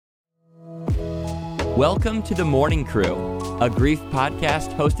Welcome to The Morning Crew, a grief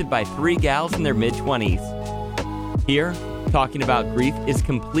podcast hosted by three gals in their mid-20s. Here, talking about grief is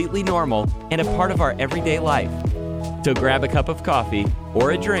completely normal and a part of our everyday life. So grab a cup of coffee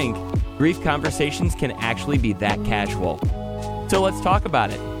or a drink. Grief conversations can actually be that casual. So let's talk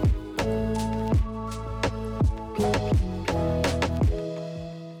about it.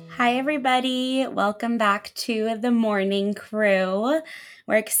 Hi, everybody. Welcome back to The Morning Crew.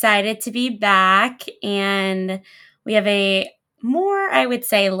 We're excited to be back, and we have a more, I would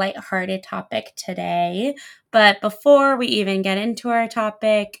say, lighthearted topic today. But before we even get into our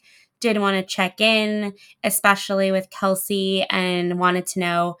topic, did want to check in, especially with Kelsey, and wanted to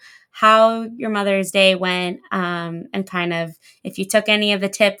know how your Mother's Day went, and kind of if you took any of the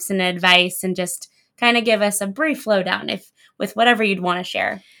tips and advice, and just kind of give us a brief lowdown with whatever you'd want to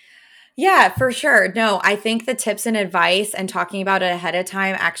share. Yeah, for sure. No, I think the tips and advice and talking about it ahead of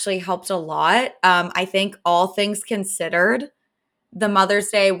time actually helped a lot. I think all things considered, the Mother's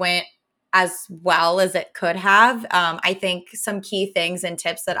Day went as well as it could have. I think some key things and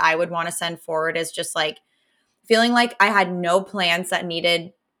tips that I would want to send forward is just like feeling like I had no plans that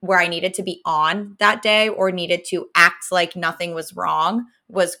needed where I needed to be on that day or needed to act like nothing was wrong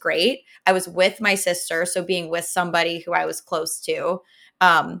was great. I was with my sister, so being with somebody who I was close to.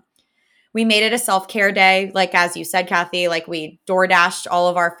 We made it a self-care day. Like, as you said, Kathy, like we DoorDashed all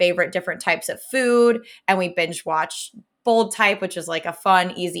of our favorite different types of food and we binge watched Bold Type, which is like a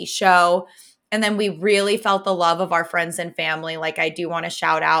fun, easy show. And then we really felt the love of our friends and family. Like, I do want to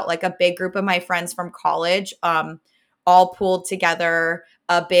shout out like a big group of my friends from college, all pooled together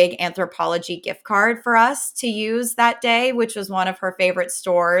a big Anthropology gift card for us to use that day, which was one of her favorite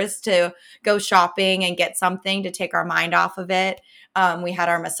stores to go shopping and get something to take our mind off of it. We had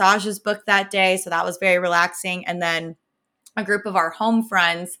our massages booked that day, so that was very relaxing. And then a group of our home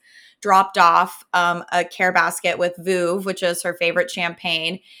friends dropped off a care basket with Veuve, which is her favorite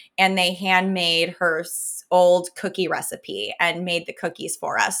champagne, and they handmade her old cookie recipe and made the cookies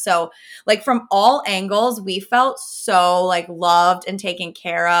for us. So like from all angles, we felt so like loved and taken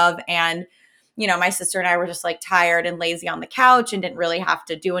care of. And you know, my sister and I were just like tired and lazy on the couch and didn't really have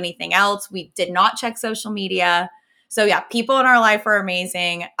to do anything else. We did not check social media. So yeah, people in our life are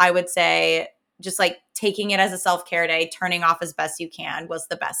amazing. I would say just like taking it as a self-care day, turning off as best you can was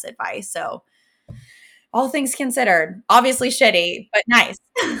the best advice. So all things considered, obviously shitty, but nice.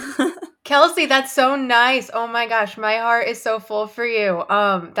 Kelsey, that's so nice. Oh my gosh, my heart is so full for you.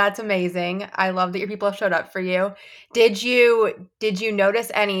 That's amazing. I love that your people showed up for you. Did you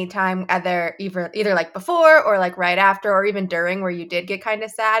notice any time either like before or like right after or even during where you did get kind of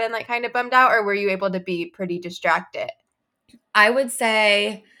sad and like kind of bummed out, or were you able to be pretty distracted? I would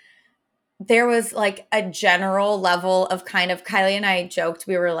say there was like a general level of kind of Kylie and I joked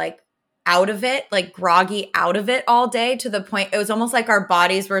we were like out of it, like groggy out of it all day to the point it was almost like our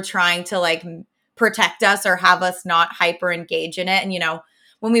bodies were trying to like protect us or have us not hyper engage in it. And, you know,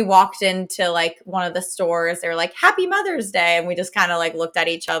 when we walked into like one of the stores, they were like, Happy Mother's Day. And we just kind of like looked at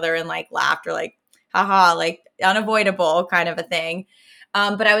each other and like laughed or like, haha, like unavoidable kind of a thing.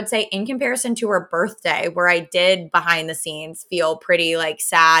 But I would say in comparison to her birthday, where I did behind the scenes feel pretty like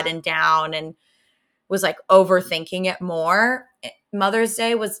sad and down and was like overthinking it more, Mother's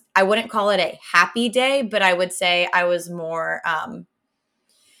Day was, I wouldn't call it a happy day, but I would say I was more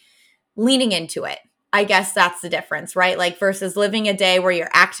leaning into it. I guess that's the difference, right? Like versus living a day where you're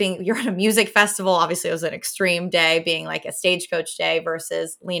at a music festival. Obviously, it was an extreme day being like a stagecoach day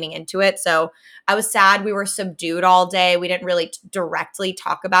versus leaning into it. So I was sad. We were subdued all day. We didn't really directly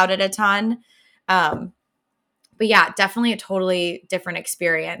talk about it a ton. But yeah, definitely a totally different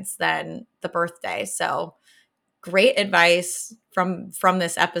experience than the birthday. So great advice from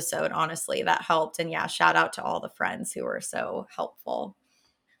this episode, honestly, that helped. And yeah, shout out to all the friends who were so helpful.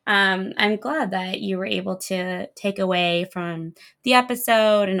 I'm glad that you were able to take away from the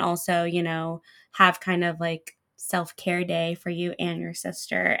episode and also, you know, have kind of like self-care day for you and your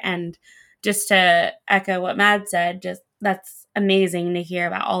sister. And just to echo what Mad said, just that's amazing to hear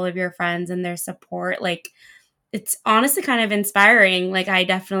about all of your friends and their support. Like, it's honestly kind of inspiring. Like, I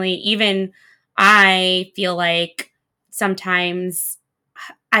feel like sometimes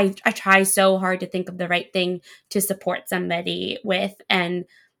I try so hard to think of the right thing to support somebody with. And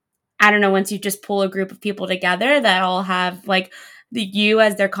I don't know, once you just pull a group of people together that all have like you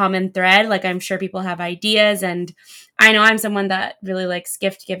as their common thread, like I'm sure people have ideas. And I know I'm someone that really likes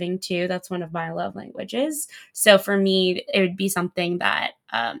gift giving too. That's one of my love languages. So for me, it would be something that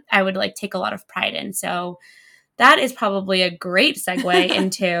I would like take a lot of pride in. So that is probably a great segue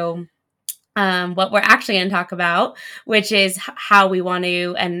into what we're actually going to talk about, which is how we want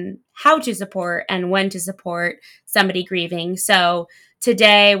to and how to support and when to support somebody grieving. So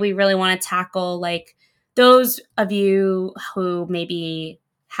today we really want to tackle like those of you who maybe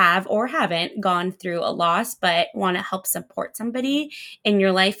have or haven't gone through a loss but want to help support somebody in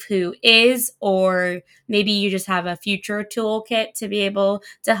your life who is, or maybe you just have a future toolkit to be able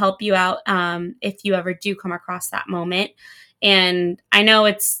to help you out if you ever do come across that moment. And I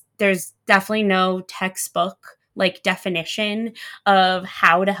know there's definitely no textbook like definition of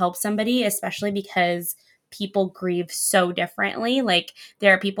how to help somebody, especially because people grieve so differently. Like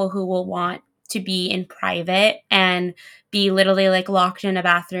there are people who will want to be in private and be literally like locked in a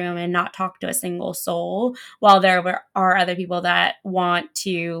bathroom and not talk to a single soul, while there are other people that want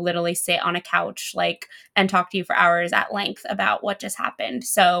to literally sit on a couch like and talk to you for hours at length about what just happened.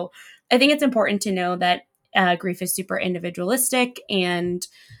 So I think it's important to know that grief is super individualistic and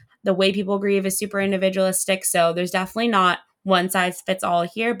the way people grieve is super individualistic. So there's definitely not one size fits all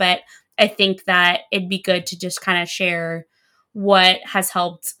here, but I think that it'd be good to just kind of share what has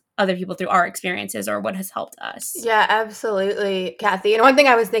helped other people through our experiences or what has helped us. Yeah, absolutely, Kathy. And one thing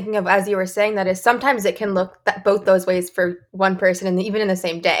I was thinking of as you were saying that is sometimes it can look both those ways for one person, and even in the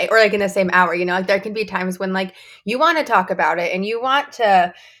same day or like in the same hour. Like there can be times when like you want to talk about it and you want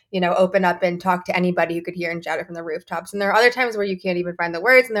to, open up and talk to anybody who could hear and shout it from the rooftops. And there are other times where you can't even find the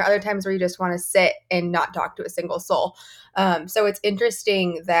words, and there are other times where you just want to sit and not talk to a single soul. So it's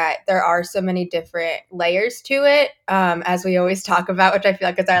interesting that there are so many different layers to it, as we always talk about, which I feel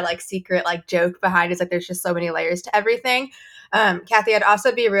like is our like secret like joke behind is like there's just so many layers to everything. Kathy, I'd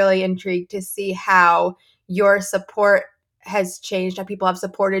also be really intrigued to see how your support has changed, how people have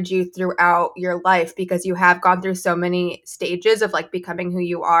supported you throughout your life, because you have gone through so many stages of like becoming who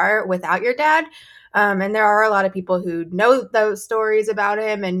you are without your dad. And there are a lot of people who know those stories about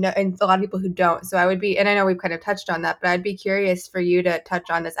him and a lot of people who don't. So I would be, and I know we've kind of touched on that, but I'd be curious for you to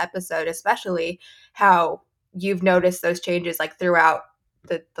touch on this episode, especially how you've noticed those changes like throughout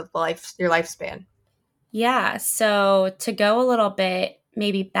your lifespan. Yeah. So to go a little bit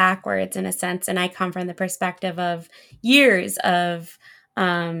maybe backwards in a sense, and I come from the perspective of years of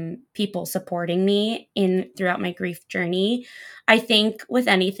people supporting me in throughout my grief journey. I think with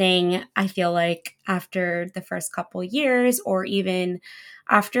anything, I feel like after the first couple years, or even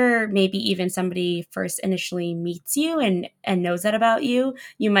after maybe even somebody first initially meets you and knows that about you,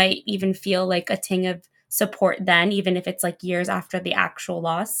 you might even feel like a ting of support then, even if it's like years after the actual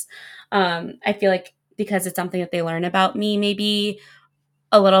loss. I feel like because it's something that they learn about me maybe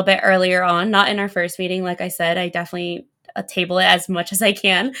a little bit earlier on, not in our first meeting. Like I said, I definitely table it as much as I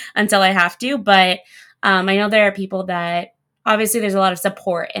can until I have to. But I know there are people that obviously there's a lot of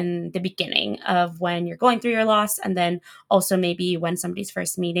support in the beginning of when you're going through your loss, and then also maybe when somebody's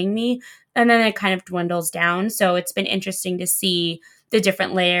first meeting me. And then it kind of dwindles down. So it's been interesting to see the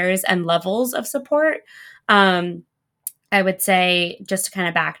different layers and levels of support. I would say, just to kind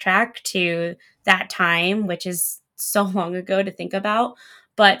of backtrack to that time, which is so long ago to think about.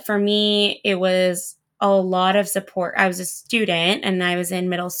 But for me, it was a lot of support. I was a student and I was in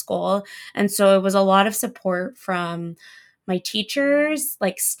middle school. And so it was a lot of support from my teachers,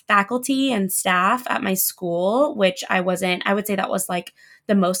 like faculty and staff at my school, which I would say that was like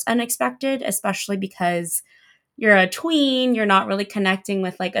the most unexpected, especially because you're a tween, you're not really connecting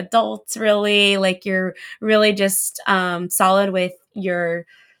with like adults really, like you're really just solid with your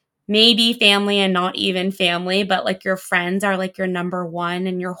maybe family and not even family, but like your friends are like your number one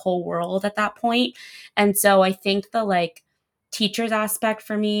in your whole world at that point. And so I think the like teachers aspect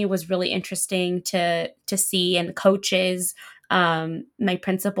for me was really interesting to see, and coaches. My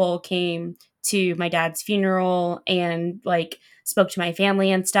principal came to my dad's funeral and like spoke to my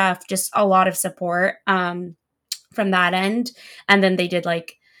family and stuff, just a lot of support from that end. And then they did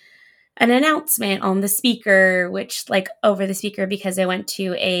like an announcement on the speaker, which like over the speaker, because I went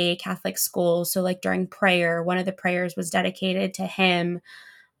to a Catholic school. So like during prayer, one of the prayers was dedicated to him.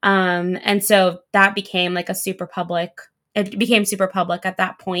 And so that became like it became super public at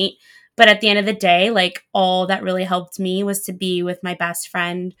that point. But at the end of the day, like all that really helped me was to be with my best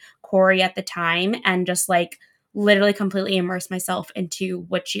friend, Corey, at the time, and just like literally completely immerse myself into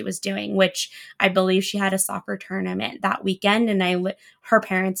what she was doing, which I believe she had a soccer tournament that weekend. And her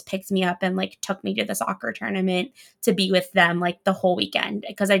parents picked me up and like took me to the soccer tournament to be with them like the whole weekend,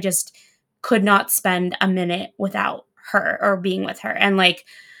 because I just could not spend a minute without her or being with her. And like,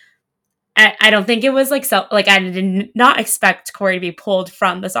 I don't think it was like so. Like I did not expect Corey to be pulled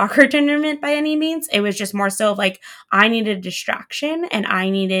from the soccer tournament by any means. It was just more so of like I needed a distraction and I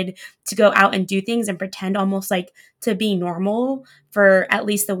needed to go out and do things and pretend almost like to be normal for at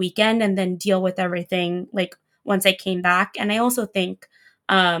least the weekend and then deal with everything like once I came back. And I also think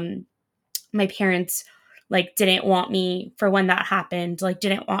my parents like didn't want me for when that happened, like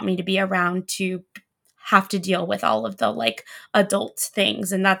didn't want me to be around to have to deal with all of the like adult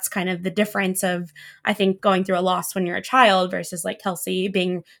things. And that's kind of the difference of, I think, going through a loss when you're a child versus like Kelsey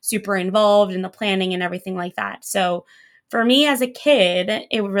being super involved in the planning and everything like that. So for me as a kid,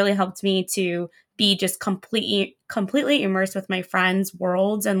 it really helped me to be just completely immersed with my friends'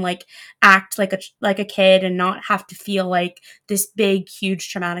 worlds and like act like a kid and not have to feel like this big, huge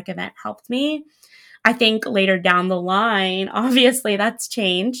traumatic event helped me. I think later down the line, obviously that's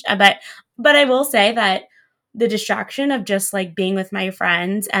changed, but I will say that the distraction of just like being with my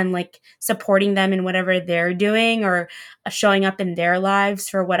friends and like supporting them in whatever they're doing or showing up in their lives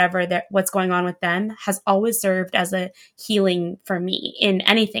for what's going on with them has always served as a healing for me in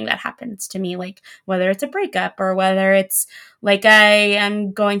anything that happens to me, like whether it's a breakup or whether it's like I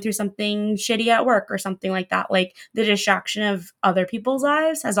am going through something shitty at work or something like that. Like the distraction of other people's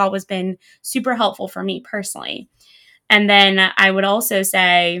lives has always been super helpful for me personally. And then I would also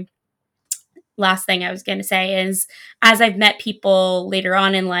say, last thing I was going to say is, as I've met people later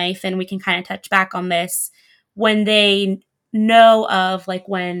on in life, and we can kind of touch back on this, when they know of like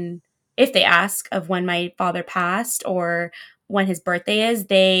if they ask of when my father passed or when his birthday is,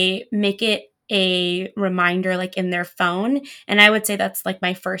 they make it a reminder like in their phone. And I would say that's like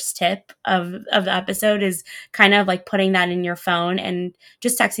my first tip of the episode is kind of like putting that in your phone and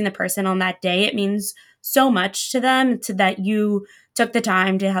just texting the person on that day. It means so much to them to that you took the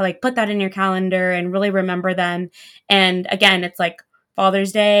time to like put that in your calendar and really remember them. And again, it's like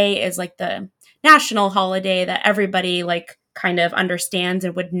Father's Day is like the national holiday that everybody like kind of understands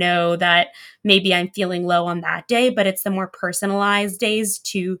and would know that maybe I'm feeling low on that day, but it's the more personalized days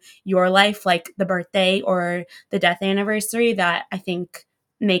to your life, like the birthday or the death anniversary, that I think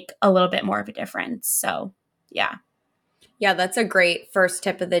make a little bit more of a difference. So, yeah. Yeah, that's a great first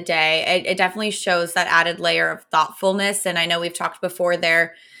tip of the day. It definitely shows that added layer of thoughtfulness. And I know we've talked before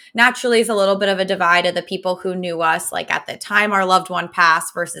there naturally is a little bit of a divide of the people who knew us like at the time our loved one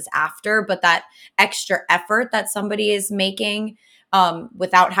passed versus after, but that extra effort that somebody is making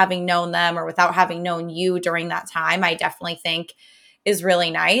without having known them or without having known you during that time, I definitely think is really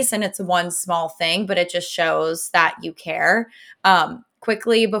nice. And it's one small thing, but it just shows that you care.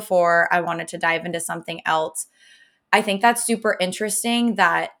 Quickly before I wanted to dive into something else, I think that's super interesting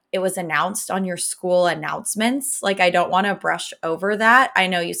that it was announced on your school announcements. Like, I don't want to brush over that. I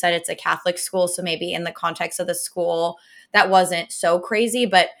know you said it's a Catholic school, so maybe in the context of the school, that wasn't so crazy.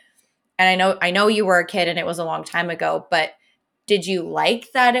 But, and I know you were a kid and it was a long time ago, but did you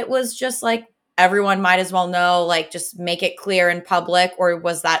like that it was just like everyone might as well know, like just make it clear in public? Or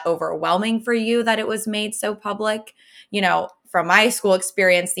was that overwhelming for you that it was made so public? From my school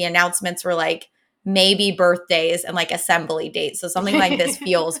experience, the announcements were like, maybe birthdays and like assembly dates. So something like this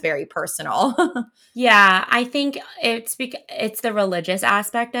feels very personal. Yeah, I think it's the religious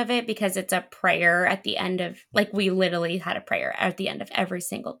aspect of it because it's a prayer at the end of like we literally had a prayer at the end of every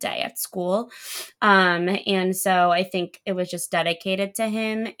single day at school. And so I think it was just dedicated to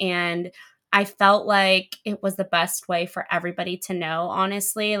him, and I felt like it was the best way for everybody to know,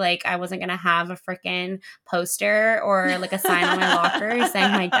 honestly. Like I wasn't going to have a freaking poster or like a sign on my locker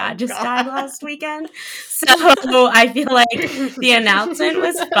saying my dad just died last weekend. So I feel like the announcement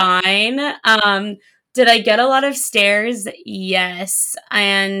was fine. Did I get a lot of stares? Yes.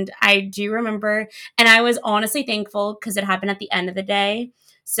 And I do remember, and I was honestly thankful because it happened at the end of the day.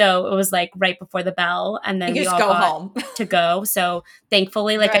 So it was like right before the bell, and then You we just all go got home. to go. So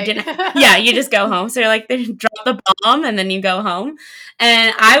thankfully, like I Right. didn't, yeah, you just go home. So you're like, they drop the bomb and then you go home.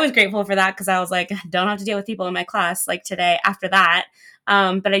 And I was grateful for that because I was like, don't have to deal with people in my class like today after that.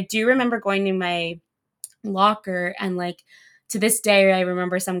 But I do remember going to my locker and like to this day I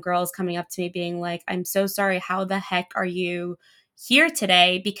remember some girls coming up to me being like, I'm so sorry, how the heck are you here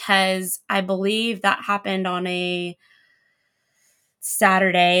today? Because I believe that happened on a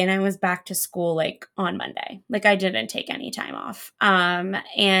Saturday and I was back to school like on Monday. Like I didn't take any time off.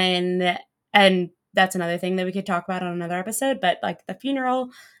 And that's another thing that we could talk about on another episode, but like the funeral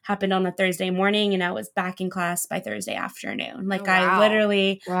happened on a Thursday morning and I was back in class by Thursday afternoon. Like Oh, I wow.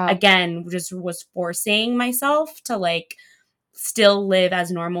 literally again just was forcing myself to like still live as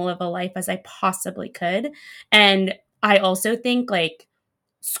normal of a life as I possibly could. And I also think like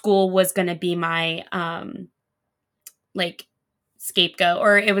school was going to be my like scapegoat,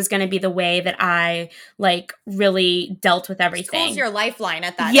 or it was going to be the way that I like really dealt with everything. School's your lifeline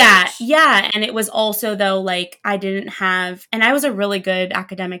at that age. Yeah. And it was also though, like I didn't have, and I was a really good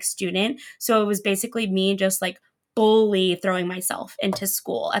academic student. So it was basically me just like fully throwing myself into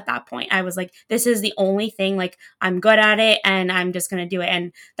school at that point. I was like, this is the only thing, like I'm good at it and I'm just going to do it.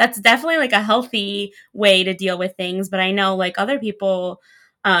 And that's definitely like a healthy way to deal with things. But I know like other people,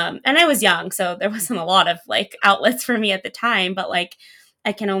 and I was young, so there wasn't a lot of like outlets for me at the time, but like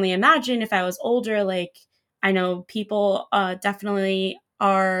I can only imagine if I was older, like I know people definitely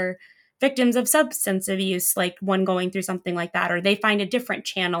are victims of substance abuse, like one going through something like that, or they find a different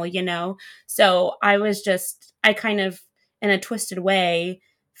channel, you know? So I kind of, in a twisted way,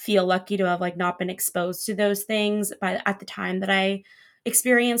 feel lucky to have like not been exposed to those things at the time that I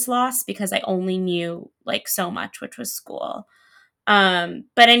experienced loss, because I only knew like so much, which was school.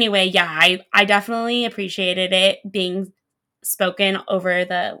 But anyway, yeah, I definitely appreciated it being spoken over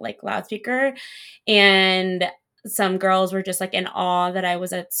the like loudspeaker, and some girls were just like in awe that I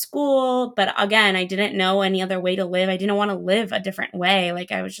was at school. But again, I didn't know any other way to live. I didn't want to live a different way.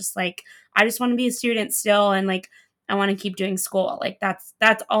 Like I was just like, I just want to be a student still, and like I want to keep doing school. Like that's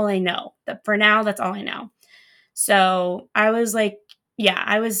all I know. For now, that's all I know. So I was like, yeah,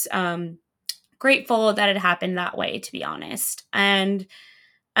 I was grateful that it happened that way, to be honest. And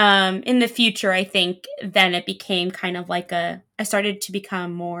in the future, I think then it became kind of like I started to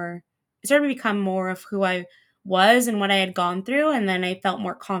become more of who I was and what I had gone through. And then I felt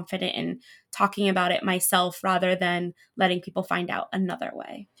more confident in talking about it myself rather than letting people find out another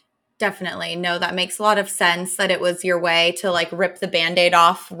way. Definitely. No, that makes a lot of sense that it was your way to like rip the Band-Aid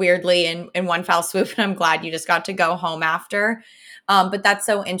off weirdly in one foul swoop. And I'm glad you just got to go home after. But that's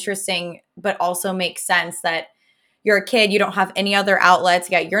so interesting, but also makes sense that you're a kid, you don't have any other outlets.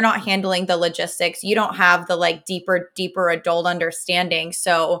 Yeah, you're not handling the logistics. You don't have the like deeper adult understanding.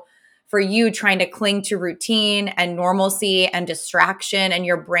 So for you trying to cling to routine and normalcy and distraction and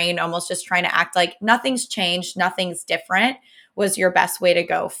your brain almost just trying to act like nothing's changed, nothing's different was your best way to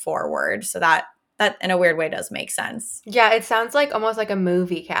go forward. So that in a weird way does make sense. Yeah, it sounds like almost like a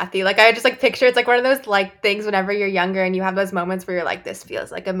movie, Kathy. Like I just like picture it's like one of those like things whenever you're younger and you have those moments where you're like, this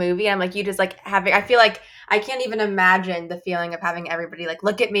feels like a movie. And like you just like having, I feel like I can't even imagine the feeling of having everybody like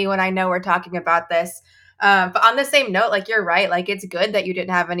look at me when I know we're talking about this. But on the same note, like you're right, like it's good that you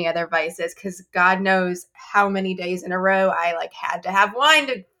didn't have any other vices, because God knows how many days in a row I like had to have wine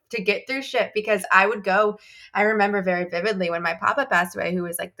to get through shit, because I remember very vividly when my papa passed away, who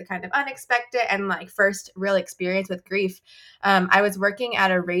was like the kind of unexpected and like first real experience with grief. I was working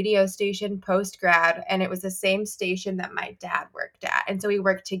at a radio station post grad, and it was the same station that my dad worked at. And so we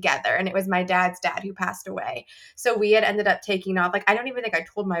worked together, and it was my dad's dad who passed away. So we had ended up taking off. Like, I don't even think I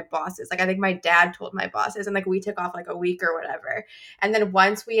told my bosses. Like, I think my dad told my bosses, and like we took off like a week or whatever. And then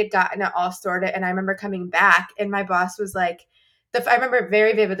once we had gotten it all sorted, and I remember coming back, and my boss was like, I remember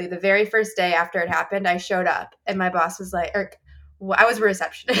very vividly the very first day after it happened, I showed up and my boss was like, I was a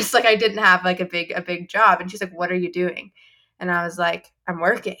receptionist. Like I didn't have like a big job. And she's like, what are you doing? And I was like, I'm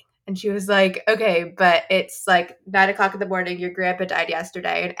working. And she was like, okay, but it's like 9:00 in the morning. Your grandpa died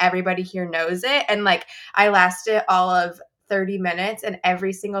yesterday and everybody here knows it. And like I lasted all of 30 minutes, and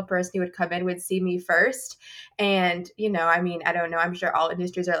every single person who would come in would see me first. And, you know, I mean, I don't know, I'm sure all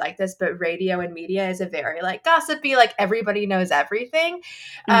industries are like this, but radio and media is a very like gossipy, like everybody knows everything.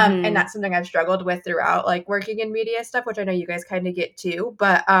 And that's something I've struggled with throughout like working in media stuff, which I know you guys kind of get too.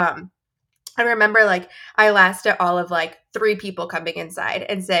 But I remember like I lasted all of like 3 people coming inside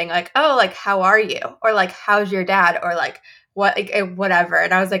and saying like, oh, like, how are you? Or like, how's your dad? Or like, what, like, whatever.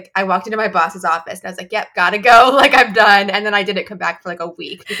 And I was like, I walked into my boss's office and I was like, yep, gotta go. Like, I'm done. And then I didn't come back for like a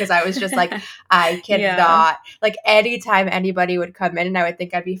week because I was just like, I cannot. Like, anytime anybody would come in and I would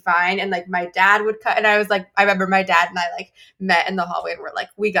think I'd be fine. And like my dad would cut. And I was like, I remember my dad and I like met in the hallway and we're like,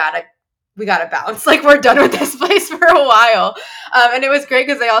 we gotta bounce. Like, we're done with this place for a while. And it was great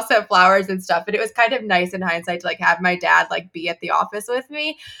because they also had flowers and stuff. And it was kind of nice in hindsight to like have my dad like be at the office with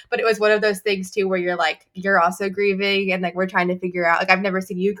me. But it was one of those things too where you're like, you're also grieving and like we're trying to figure out, like, I've never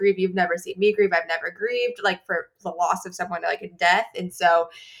seen you grieve. You've never seen me grieve. I've never grieved like for the loss of someone like in death. And so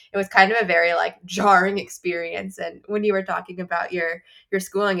it was kind of a very like jarring experience. And when you were talking about your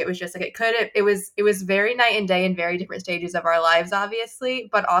schooling, it was just like it was very night and day in very different stages of our lives, obviously,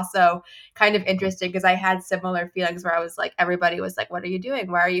 but also kind of interesting because I had similar feelings where I was like, everybody was like, what are you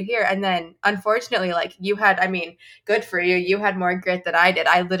doing? Why are you here? And then unfortunately, like you had, I mean, good for you. You had more grit than I did.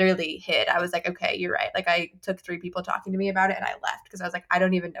 I literally hid. I was like, okay, you're right. Like I took 3 people talking to me about it and I left because I was like, I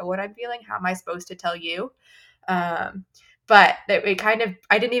don't even know what I'm feeling. How am I supposed to tell you? But it kind of,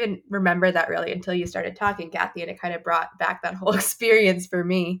 I didn't even remember that really until you started talking, Kathy, and it kind of brought back that whole experience for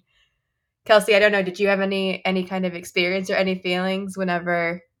me. Kelsey, I don't know, did you have any kind of experience or any feelings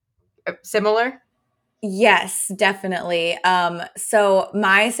whenever similar? Yes, definitely. So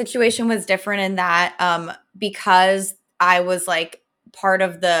my situation was different in that because I was like part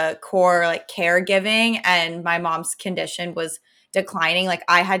of the core like caregiving and my mom's condition was declining. Like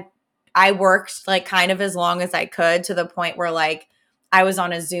I worked like kind of as long as I could to the point where like I was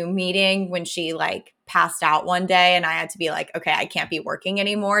on a Zoom meeting when she like passed out one day and I had to be like, okay, I can't be working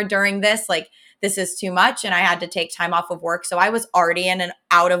anymore during this. Like this is too much. And I had to take time off of work. So I was already in and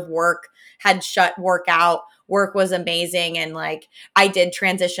out of work, had shut work out. Work was amazing. And like I did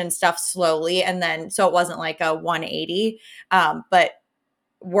transition stuff slowly. And then so it wasn't like a 180. But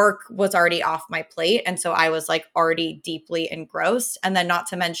work was already off my plate. And so I was like already deeply engrossed. And then not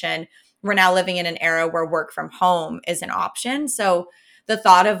to mention, we're now living in an era where work from home is an option. So the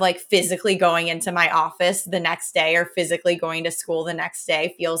thought of like physically going into my office the next day or physically going to school the next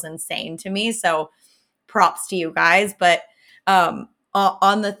day feels insane to me. So props to you guys. But on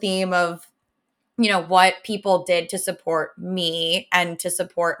the theme of what people did to support me and to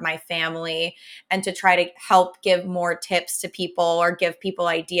support my family and to try to help give more tips to people or give people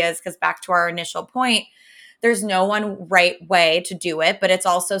ideas. Because back to our initial point, there's no one right way to do it, but it's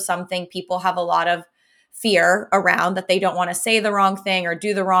also something people have a lot of fear around, that they don't want to say the wrong thing or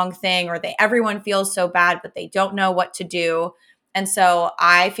do the wrong thing, or everyone feels so bad, but they don't know what to do. And so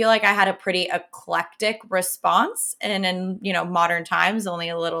I feel like I had a pretty eclectic response, and in modern times, only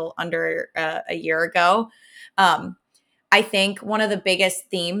a little under a year ago. I think one of the biggest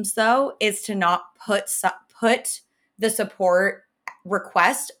themes though is to not put the support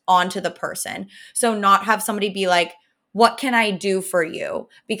request onto the person. So not have somebody be like, what can I do for you?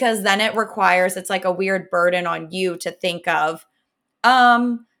 Because then it's like a weird burden on you to think of,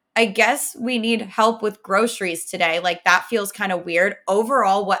 I guess we need help with groceries today. Like that feels kind of weird.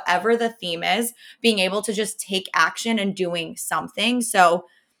 Overall, whatever the theme is, being able to just take action and doing something. So,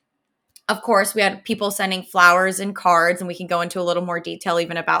 of course, we had people sending flowers and cards, and we can go into a little more detail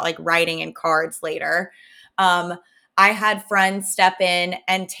even about like writing in cards later. I had friends step in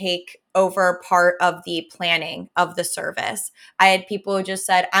and take over part of the planning of the service. I had people who just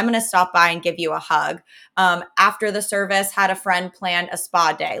said, I'm going to stop by and give you a hug. After the service, had a friend plan a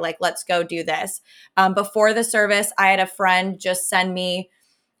spa day. Like, let's go do this. Before the service, I had a friend just send me,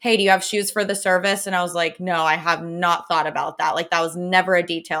 hey, do you have shoes for the service? And I was like, no, I have not thought about that. Like that was never a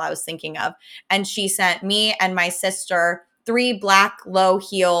detail I was thinking of. And she sent me and my sister 3 black low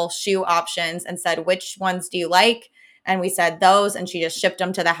heel shoe options and said, which ones do you like? And we said those, and she just shipped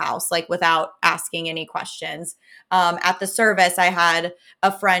them to the house, like without asking any questions. At the service, I had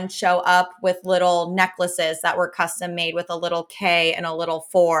a friend show up with little necklaces that were custom made with a little K and a little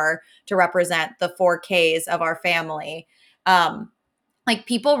 4 to represent the 4 Ks of our family. Like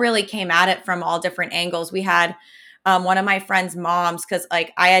people really came at it from all different angles. We had one of my friend's moms, because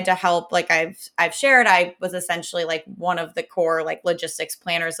like I had to help, like I've shared, I was essentially like one of the core like logistics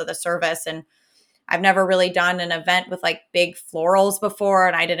planners of the service, and I've never really done an event with like big florals before,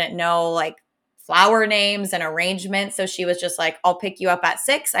 and I didn't know like flower names and arrangements. So she was just like, I'll pick you up at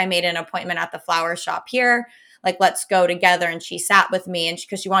 6. I made an appointment at the flower shop here. Like, let's go together. And she sat with me, and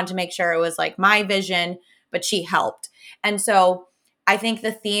because she wanted to make sure it was like my vision, but she helped. And so I think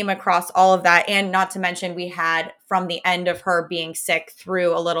the theme across all of that, and not to mention we had from the end of her being sick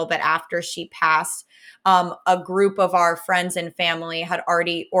through a little bit after she passed, a group of our friends and family had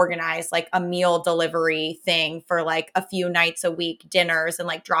already organized like a meal delivery thing for like a few nights a week, dinners, and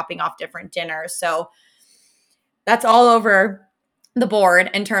like dropping off different dinners. So that's all over the board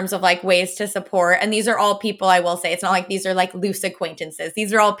in terms of like ways to support. And these are all people, I will say, it's not like these are like loose acquaintances.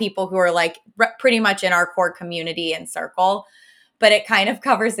 These are all people who are like pretty much in our core community and circle. But it kind of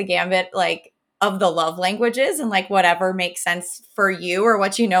covers the gambit like of the love languages, and like whatever makes sense for you or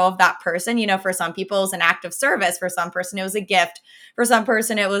what you know of that person. For some people it was an act of service. For some person it was a gift. For some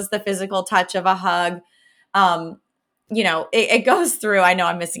person it was the physical touch of a hug. It goes through. I know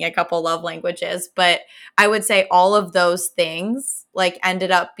I'm missing a couple love languages, but I would say all of those things like ended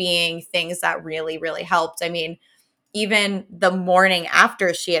up being things that really, really helped. I mean, even the morning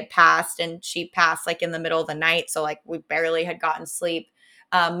after she had passed, and she passed like in the middle of the night. So like we barely had gotten sleep.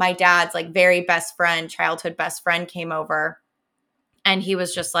 My dad's like very best friend, childhood best friend came over, and he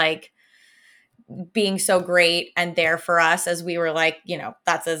was just like being so great and there for us as we were like,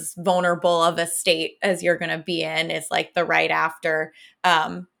 that's as vulnerable of a state as you're going to be in, is like the right after.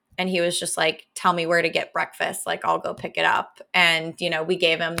 And And he was just like, tell me where to get breakfast. Like, I'll go pick it up. And, we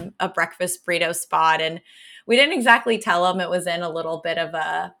gave him a breakfast burrito spot. And we didn't exactly tell him it was in a little bit of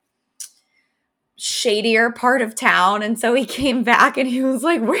a shadier part of town. And so he came back and he was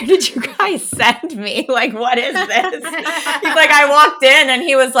like, where did you guys send me? Like, what is this? He's like, I walked in and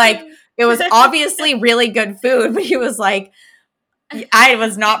he was like, it was obviously really good food, but he was like, I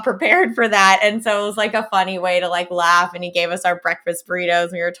was not prepared for that. And so it was like a funny way to like laugh. And he gave us our breakfast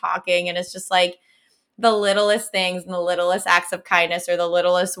burritos. We were talking, and it's just like the littlest things and the littlest acts of kindness, or the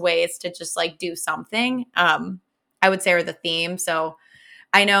littlest ways to just like do something, I would say are the theme. So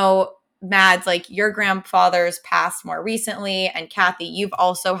I know, Mads, like your grandfather's passed more recently, and Kathy, you've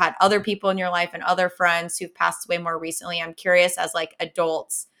also had other people in your life and other friends who've passed away more recently. I'm curious, as like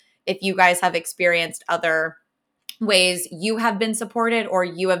adults, if you guys have experienced other ways you have been supported, or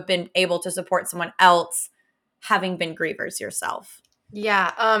you have been able to support someone else having been grievers yourself.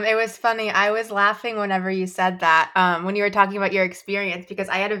 Yeah, it was funny. I was laughing whenever you said that, when you were talking about your experience, because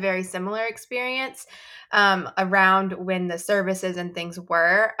I had a very similar experience around when the services and things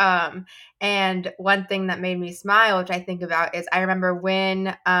were. And one thing that made me smile, which I think about, is I remember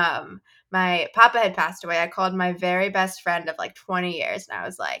when my papa had passed away, I called my very best friend of like 20 years, and I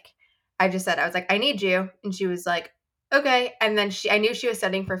was like, I need you. And she was like, okay. And then I knew she was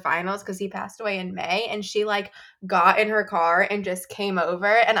studying for finals because he passed away in May, and she like got in her car and just came over,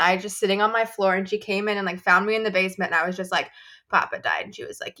 and I just sitting on my floor, and she came in and like found me in the basement, and I was just like, Papa died. And she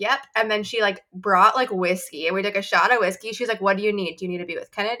was like, yep. And then she like brought like whiskey, and we took a shot of whiskey. She's like, what do you need? Do you need to be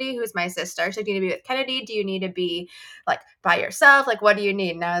with Kennedy, who's my sister? So do you need to be with Kennedy? Do you need to be like by yourself? Like, what do you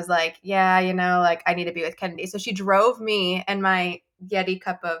need? And I was like, yeah, like I need to be with Kennedy. So she drove me and my Yeti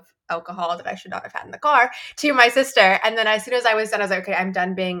cup of alcohol that I should not have had in the car to my sister. And then as soon as I was done, I was like, okay, I'm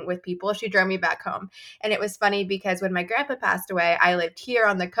done being with people. She drove me back home. And it was funny because when my grandpa passed away, I lived here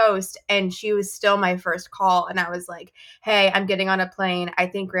on the coast, and she was still my first call. And I was like, hey, I'm getting on a plane. I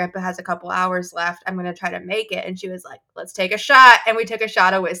think grandpa has a couple hours left. I'm going to try to make it. And she was like, let's take a shot. And we took a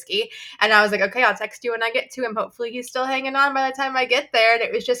shot of whiskey. And I was like, okay, I'll text you when I get to him. Hopefully he's still hanging on by the time I get there. And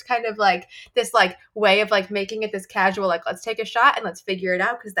it was just kind of like this like way of like making it this casual, like, let's take a shot and let's figure it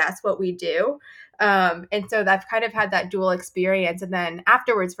out, because that's what we do. And so I've kind of had that dual experience. And then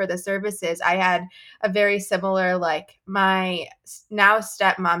afterwards for the services, I had a very similar, like my now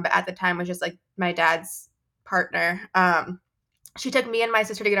stepmom, but at the time was just like my dad's partner. She took me and my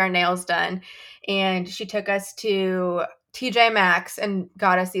sister to get our nails done, and she took us to TJ Maxx and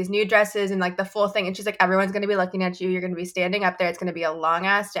got us these new dresses and like the full thing. And she's like, everyone's going to be looking at you. You're going to be standing up there. It's going to be a long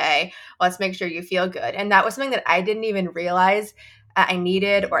ass day. Let's make sure you feel good. And that was something that I didn't even realize I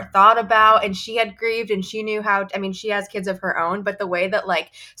needed or thought about. And she had grieved, and she knew how, she has kids of her own, but the way that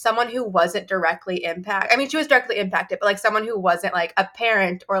like someone who wasn't directly impacted, she was directly impacted, but like someone who wasn't like a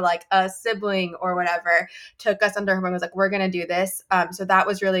parent or like a sibling or whatever took us under her wing and was like, we're going to do this. So that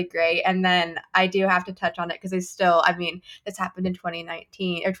was really great. And then I do have to touch on it because this happened in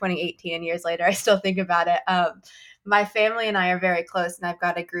 2019 or 2018, and years later, I still think about it. My family and I are very close, and I've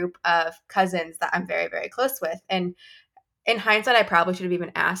got a group of cousins that I'm very, very close with. And in hindsight, I probably should have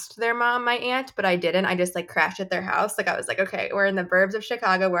even asked their mom, my aunt, but I didn't. I just like crashed at their house. Like I was like, okay, we're in the burbs of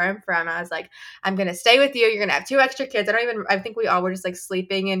Chicago where I'm from. I was like, I'm going to stay with you. You're going to have 2 extra kids. I think we all were just like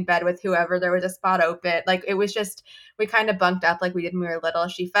sleeping in bed with whoever. There was a spot open. Like it was just, we kind of bunked up like we did when we were little.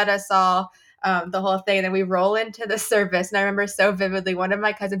 She fed us all. The whole thing. And then we roll into the service. And I remember so vividly, one of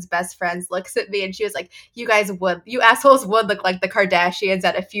my cousin's best friends looks at me and she was like, you assholes would look like the Kardashians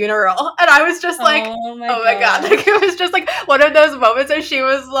at a funeral. And I was just like, oh my God. Like it was just like one of those moments where she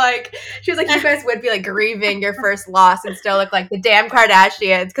was like, you guys would be like grieving your first loss and still look like the damn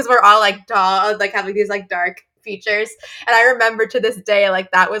Kardashians. Cause we're all like tall, like having these like dark features. And I remember to this day,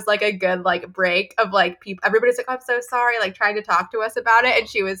 like that was like a good like break of like people, everybody's like, oh, I'm so sorry, like trying to talk to us about it. And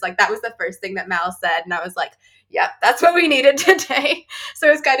she was like, that was the first thing that Mal said. And I was like, yep, that's what we needed today. So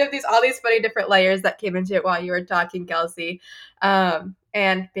it was kind of all these funny different layers that came into it while you were talking, Kelsey.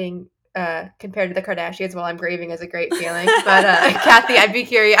 And being compared to the Kardashians while I'm grieving is a great feeling. But Kathy, I'd be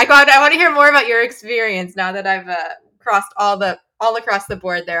curious. I want to hear more about your experience now that I've crossed all across the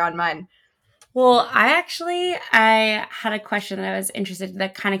board there on mine. Well, I had a question that I was interested in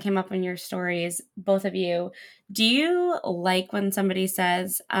that kind of came up in your stories, both of you. Do you like when somebody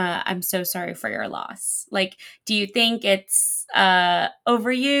says, I'm so sorry for your loss? Like, do you think it's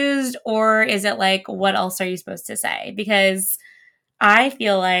overused, or is it like, what else are you supposed to say? Because I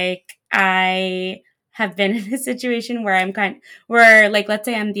feel like I have been in a situation where where like, let's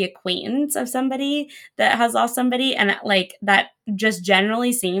say I'm the acquaintance of somebody that has lost somebody, and like that just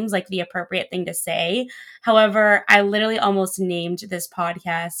generally seems like the appropriate thing to say. However, I literally almost named this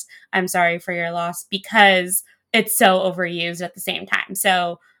podcast "I'm Sorry for Your Loss" because it's so overused at the same time.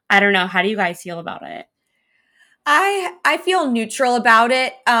 So I don't know. How do you guys feel about it? I feel neutral about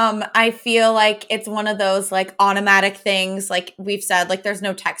it. I feel like it's one of those like automatic things. Like we've said, like there's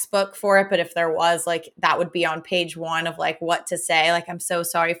no textbook for it, but if there was, like that would be on page 1 of like what to say. Like, I'm so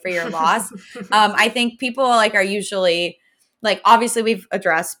sorry for your loss. I think people like are usually like, obviously we've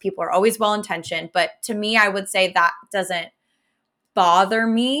addressed people are always well-intentioned, but to me, I would say that doesn't bother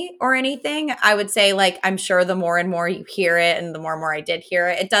me or anything. I would say like, I'm sure the more and more you hear it and the more I did hear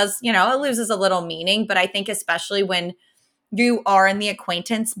it, it does, it loses a little meaning. But I think especially when you are in the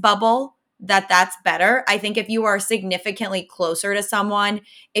acquaintance bubble, that's better. I think if you are significantly closer to someone,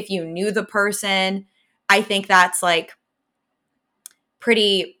 if you knew the person, I think that's like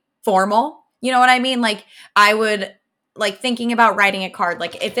pretty formal. You know what I mean? Like I would like thinking about writing a card,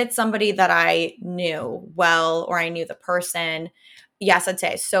 like if it's somebody that I knew well or I knew the person, yes, I'd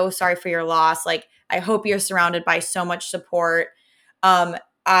say so sorry for your loss. Like I hope you're surrounded by so much support.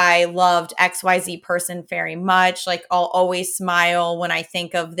 I loved XYZ person very much. Like I'll always smile when I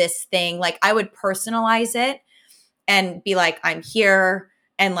think of this thing. Like I would personalize it and be like, I'm here,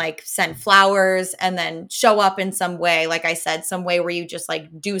 and like send flowers and then show up in some way. Like I said, some way where you just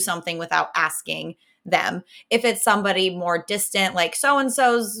like do something without asking them. If it's somebody more distant, like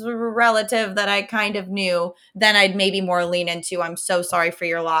so-and-so's relative that I kind of knew, then I'd maybe more lean into, I'm so sorry for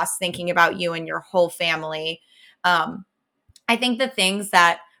your loss, thinking about you and your whole family. I think the things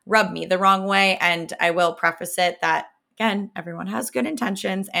that rub me the wrong way, and I will preface it that, again, everyone has good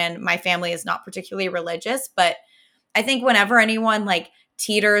intentions and my family is not particularly religious, but I think whenever anyone like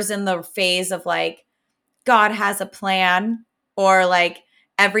teeters in the phase of like, God has a plan, or like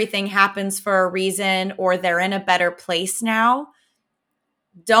everything happens for a reason, or they're in a better place now,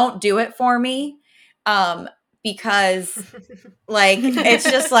 don't do it for me. Because like, it's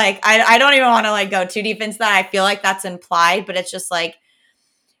just like, I don't even want to like go too deep into that. I feel like that's implied, but it's just like,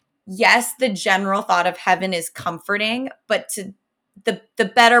 yes, the general thought of heaven is comforting, but to the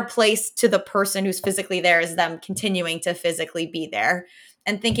better place to the person who's physically there is them continuing to physically be there.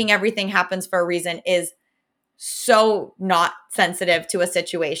 And thinking everything happens for a reason is so not sensitive to a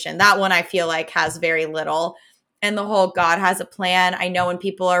situation. That one I feel like has very little. And the whole God has a plan. I know when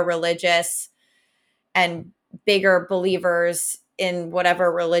people are religious and bigger believers in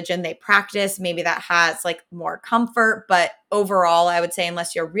whatever religion they practice, maybe that has like more comfort. But overall, I would say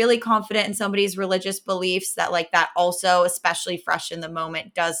unless you're really confident in somebody's religious beliefs, that like that also, especially fresh in the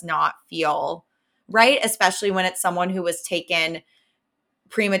moment, does not feel right, especially when it's someone who was taken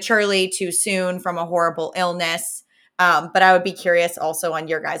prematurely too soon from a horrible illness. But I would be curious also on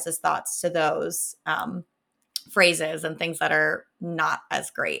your guys' thoughts to those phrases and things that are not as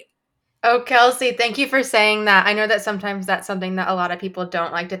great. Oh, Kelsey, thank you for saying that. I know that sometimes that's something that a lot of people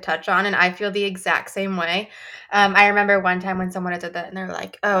don't like to touch on, and I feel the exact same way. I remember one time when someone had said that, and they're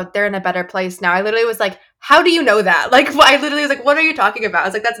like, "Oh, they're in a better place now." I literally was like, "How do you know that?" Like, I literally was like, "What are you talking about?" I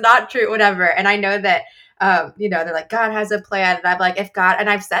was like, "That's not true, whatever." And I know that, they're like, God has a plan, and I'm like, if God, and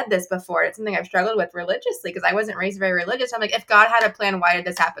I've said this before, it's something I've struggled with religiously because I wasn't raised very religious. I'm like, if God had a plan, why did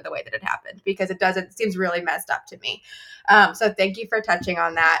this happen the way that it happened? Because it seems really messed up to me. So thank you for touching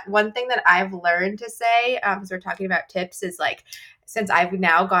on that. One thing that I've learned to say, because we're talking about tips, is like, since I've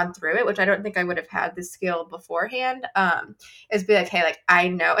now gone through it, which I don't think I would have had the skill beforehand, is be like, hey, like I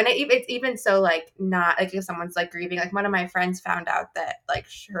know, and it's even so like not like if someone's like grieving, like one of my friends found out that like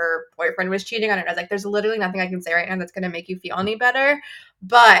her boyfriend was cheating on her. I was like, there's literally nothing I can say right now that's going to make you feel any better,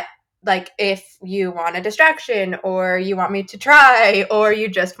 but like if you want a distraction or you want me to try or you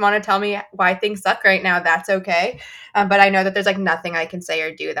just want to tell me why things suck right now, that's okay. But I know that there's like nothing I can say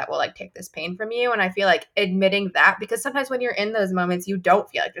or do that will like take this pain from you. And I feel like admitting that, because sometimes when you're in those moments, you don't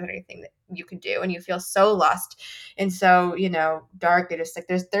feel like there's anything that you can do and you feel so lost and so, dark. You're just like,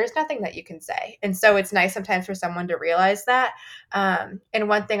 there's nothing that you can say. And so it's nice sometimes for someone to realize that. And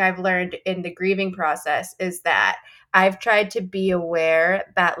one thing I've learned in the grieving process is that I've tried to be aware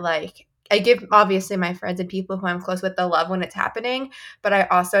that like I give obviously my friends and people who I'm close with the love when it's happening, but I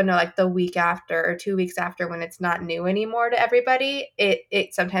also know like the week after or 2 weeks after when it's not new anymore to everybody,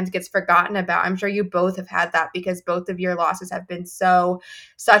 it sometimes gets forgotten about. I'm sure you both have had that because both of your losses have been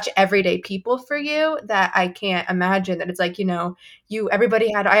such everyday people for you that I can't imagine that it's like, you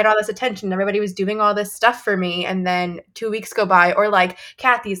I had all this attention, everybody was doing all this stuff for me, and then 2 weeks go by, or like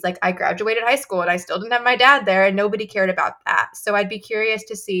Kathy's like, I graduated high school and I still didn't have my dad there and nobody cared about that. So I'd be curious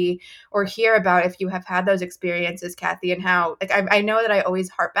to see or hear about if you have had those experiences, Kathy, and how, like, I know that I always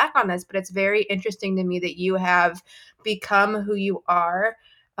harp back on this, but it's very interesting to me that you have become who you are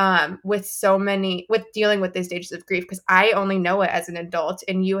with dealing with these stages of grief, because I only know it as an adult,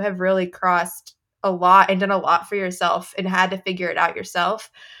 and you have really crossed a lot and done a lot for yourself and had to figure it out yourself.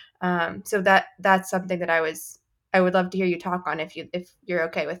 So that's something that I would love to hear you talk on if you're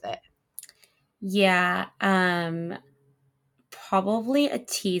okay with it. Yeah, probably a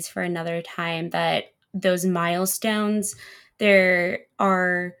tease for another time that those milestones, there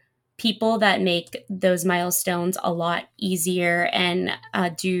are people that make those milestones a lot easier and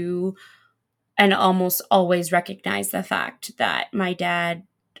do and almost always recognize the fact that my dad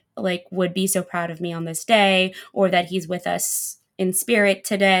like would be so proud of me on this day, or that he's with us in spirit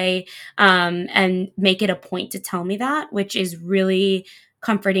today, and make it a point to tell me that, which is really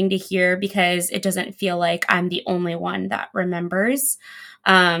comforting to hear, because it doesn't feel like I'm the only one that remembers,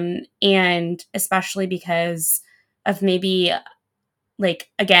 and especially because of maybe,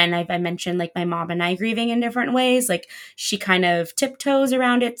 like, again, I mentioned like my mom and I grieving in different ways. Like, she kind of tiptoes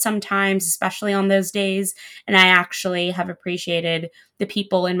around it sometimes, especially on those days. And I actually have appreciated the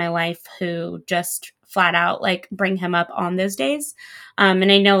people in my life who just flat out like bring him up on those days.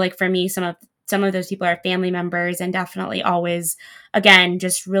 And I know, like, for me, some of those people are family members, and definitely always, again,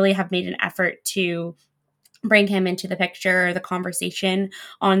 just really have made an effort to bring him into the picture, the conversation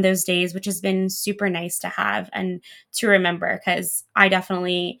on those days, which has been super nice to have and to remember, because it's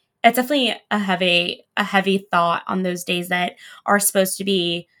definitely a heavy thought on those days that are supposed to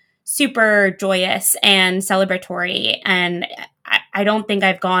be super joyous and celebratory. And I don't think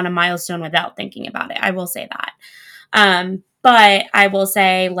I've gone a milestone without thinking about it. I will say that. But I will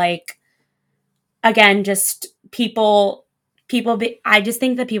say, like, again, just I just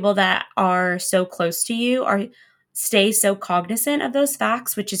think the people that are so close to you are stay so cognizant of those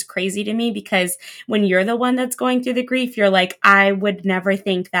facts, which is crazy to me, because when you're the one that's going through the grief, you're like, I would never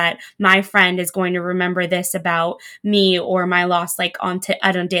think that my friend is going to remember this about me or my loss, like on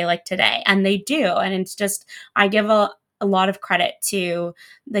a day like today. And they do. And it's just, I give a lot of credit to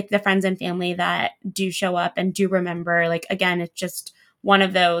like the friends and family that do show up and do remember. Like, again, it's just one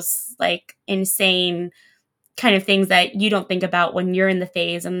of those like insane kind of things that you don't think about when you're in the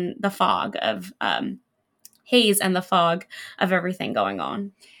phase and the fog of haze and the fog of everything going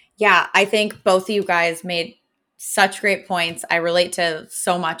on. Yeah, I think both of you guys made such great points. I relate to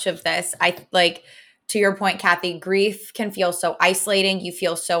so much of this. I like, to your point, Kathy, grief can feel so isolating. You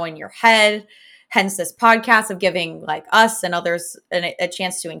feel so in your head. Hence this podcast of giving like us and others a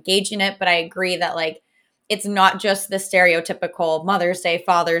chance to engage in it. But I agree that like it's not just the stereotypical Mother's Day,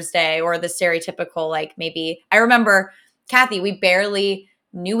 Father's Day, or the stereotypical, like, maybe I remember, Kathy, we barely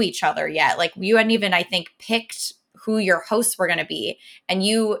knew each other yet. Like, you hadn't even, I think, picked who your hosts were going to be. And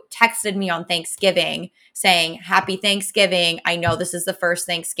you texted me on Thanksgiving saying, Happy Thanksgiving. I know this is the first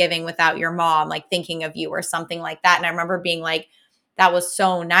Thanksgiving without your mom, like thinking of you or something like that. And I remember being like, that was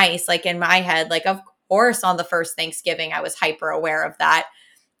so nice. Like, in my head, like, of course, on the first Thanksgiving, I was hyper aware of that.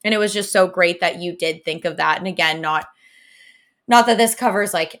 And it was just so great that you did think of that. And again, not that this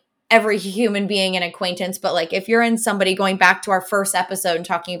covers like every human being and acquaintance, but like if you're in somebody, going back to our first episode and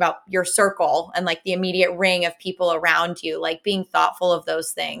talking about your circle and like the immediate ring of people around you, like being thoughtful of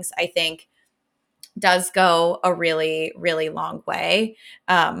those things, I think does go a really, really long way.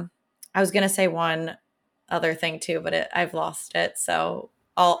 I was going to say one other thing too, but I've lost it. So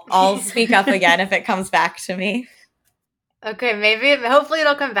I'll speak up again if it comes back to me. Okay, hopefully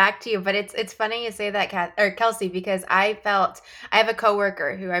it'll come back to you, but it's funny you say that, Kelsey, because I have a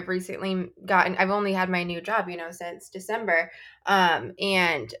coworker who I've only had my new job, since December.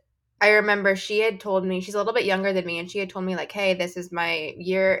 And I remember she had told me, she's a little bit younger than me, and she had told me like, hey, this is my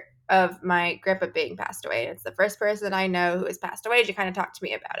year of my grandpa being passed away. And it's the first person I know who has passed away. She kind of talked to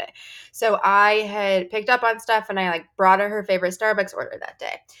me about it. So I had picked up on stuff, and I like brought her favorite Starbucks order that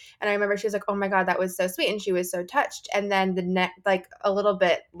day. And I remember she was like, oh my God, that was so sweet. And she was so touched. And then like a little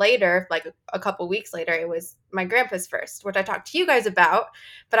bit later, like a couple weeks later, it was my grandpa's first, which I talked to you guys about,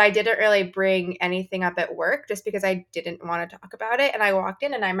 but I didn't really bring anything up at work just because I didn't want to talk about it. And I walked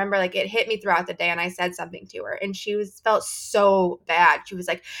in, and I remember like it hit me throughout the day, and I said something to her, and she felt so bad. She was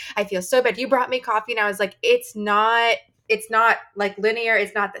like, I feel so bad. You brought me coffee. And I was like, it's not like linear.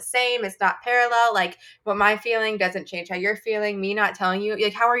 It's not the same. It's not parallel. Like, what my feeling doesn't change how you're feeling. Me not telling you,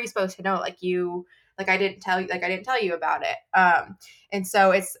 like, how are you supposed to know? Like, I didn't tell you about it. And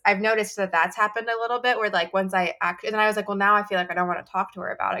so I've noticed that that's happened a little bit where like once I actually, and then I was like, well, now I feel like I don't want to talk to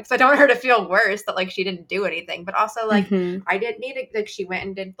her about it because I don't want her to feel worse that like she didn't do anything. But also like I didn't need it. Like she went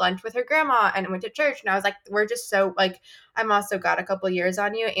and did lunch with her grandma and went to church. And I was like, we're just so like, I'm also got a couple years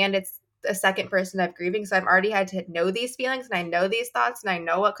on you, and it's a second person of grieving. So I've already had to know these feelings and I know these thoughts and I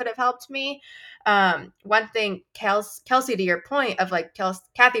know what could have helped me. One thing, Kelsey, to your point of like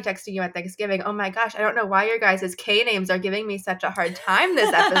Kathy texting you at Thanksgiving, oh my gosh, I don't know why your guys' K names are giving me such a hard time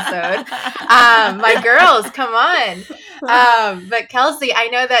this episode. My girls, come on. But Kelsey, I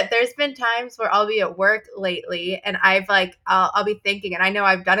know that there's been times where I'll be at work lately and I've like, I'll be thinking, and I know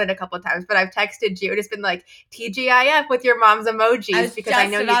I've done it a couple of times, but I've texted you and it's been like TGIF with your mom's emojis because I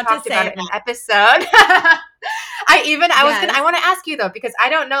know you talked about it in an episode. I want to ask you though, because I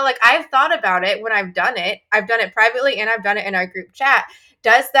don't know, like I've thought about it when I've done it. I've done it privately and I've done it in our group chat.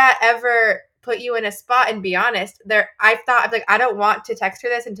 Does that ever put you in a spot? And be honest, I thought like, I don't want to text her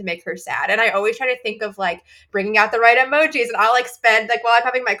this and to make her sad. And I always try to think of like bringing out the right emojis, and I'll like spend like while I'm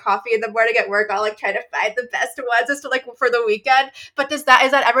having my coffee in the morning at work, I'll like try to find the best ones just to like for the weekend. But is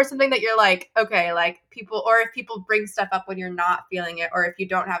that ever something that you're like, okay, like people, or if people bring stuff up when you're not feeling it, or if you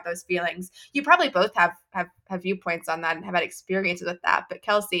don't have those feelings, you probably both have viewpoints on that and have had experiences with that. But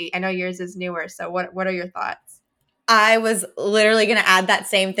Kelsey, I know yours is newer. So what are your thoughts? I was literally going to add that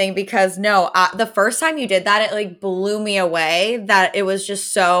same thing because the first time you did that, it like blew me away that it was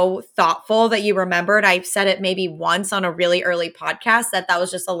just so thoughtful that you remembered. I said it maybe once on a really early podcast that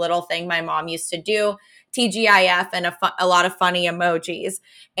was just a little thing my mom used to do, TGIF and a lot of funny emojis.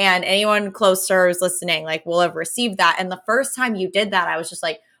 And anyone closer who's listening, like will have received that. And the first time you did that, I was just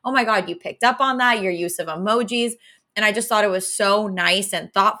like, oh my God, you picked up on that, your use of emojis. And I just thought it was so nice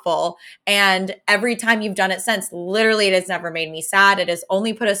and thoughtful. And every time you've done it since, literally it has never made me sad. It has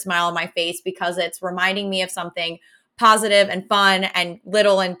only put a smile on my face because it's reminding me of something positive and fun and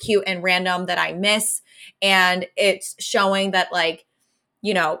little and cute and random that I miss. And it's showing that like,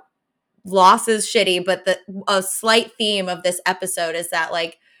 loss is shitty, but a slight theme of this episode is that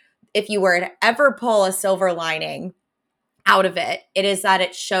like, if you were to ever pull a silver lining out of it, it is that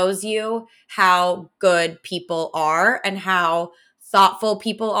it shows you how good people are and how thoughtful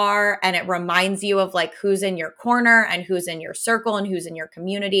people are. And it reminds you of like who's in your corner and who's in your circle and who's in your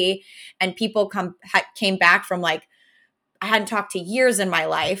community. And people came back from like, I hadn't talked to years in my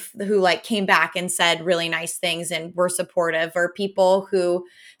life who like came back and said really nice things and were supportive, or people who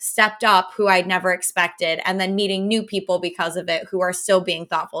stepped up who I'd never expected, and then meeting new people because of it who are still being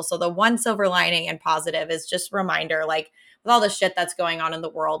thoughtful. So the one silver lining and positive is just a reminder, like with all the shit that's going on in the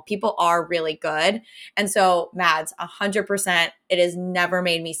world, people are really good. And so Mads, 100%, it has never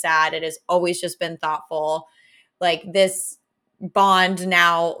made me sad. It has always just been thoughtful. Like this bond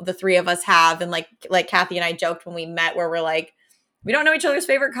now the three of us have, and like Kathy and I joked when we met where we're like, we don't know each other's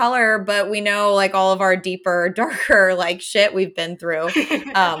favorite color, but we know like all of our deeper, darker like shit we've been through.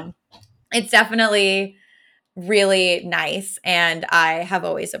 It's definitely really nice, and I have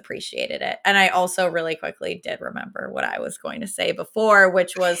always appreciated it. And I also really quickly did remember what I was going to say before,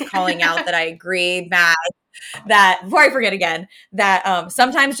 which was calling out that I agree, Matt, that before I forget again, that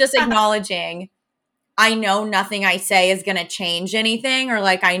sometimes just acknowledging I know nothing I say is going to change anything, or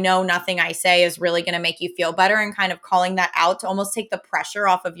like I know nothing I say is really going to make you feel better, and kind of calling that out to almost take the pressure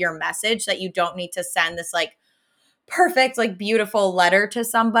off of your message, that you don't need to send this like perfect, like beautiful letter to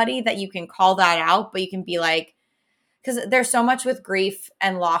somebody, that you can call that out, but you can be like, because there's so much with grief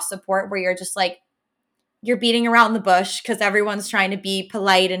and loss support where you're just like, you're beating around the bush because everyone's trying to be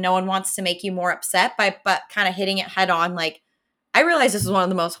polite and no one wants to make you more upset but kind of hitting it head on. Like, I realize this is one of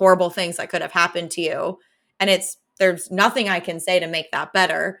the most horrible things that could have happened to you. And there's nothing I can say to make that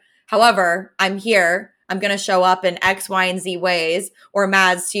better. However, I'm here. I'm going to show up in X, Y, and Z ways. Or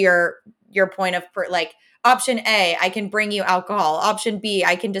Mads, to your point of like option A, I can bring you alcohol. Option B,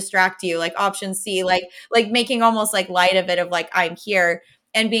 I can distract you. Like option C, like making almost like light of it of like, I'm here,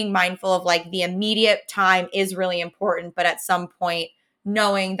 and being mindful of like the immediate time is really important. But at some point,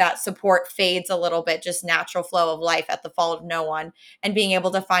 knowing that support fades a little bit, just natural flow of life at the fault of no one, and being able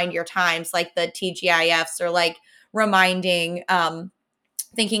to find your times like the TGIFs, or like reminding,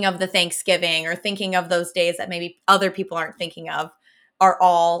 thinking of the Thanksgiving, or thinking of those days that maybe other people aren't thinking of, are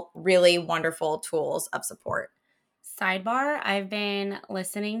all really wonderful tools of support. Sidebar, I've been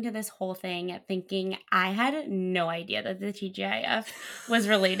listening to this whole thing thinking I had no idea that the TGIF was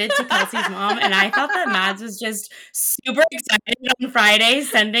related to Kelsey's mom. And I thought that Mads was just super excited on Friday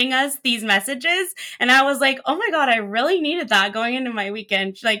sending us these messages. And I was like, oh my God, I really needed that going into my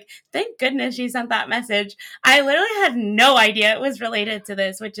weekend. Like, thank goodness she sent that message. I literally had no idea it was related to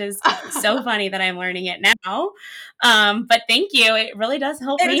this, which is so funny that I'm learning it now. But thank you. It really does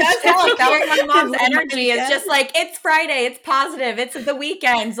help me. It does help. That was my mom's live my energy. It's just like, it's Friday, it's positive, it's the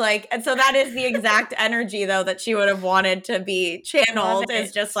weekends. Like, and so that is the exact energy though that she would have wanted to be channeled.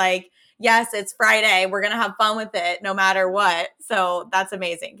 Is just like, yes, it's Friday. We're gonna have fun with it no matter what. So that's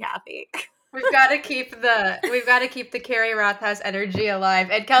amazing, Kathy. We've got to keep the Carrie Rothhouse energy alive.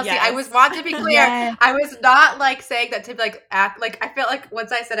 And Kelsey, Yes. I want to be clear. Yes. I was not like saying that to like act like, I felt like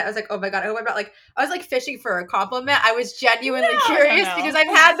once I said it, I was like, oh my God, I hope I'm not like, I was like fishing for a compliment. I was genuinely curious because I've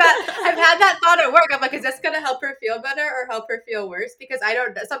had that thought at work. I'm like, is this going to help her feel better or help her feel worse? Because I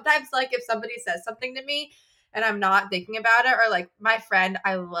don't, sometimes like if somebody says something to me and I'm not thinking about it, or like my friend,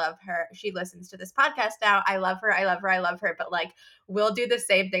 I love her. She listens to this podcast now. I love her. But like, we'll do the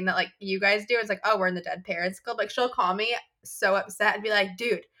same thing that like you guys do. It's like, oh, we're in the Dead Parents Club. Like she'll call me so upset and be like,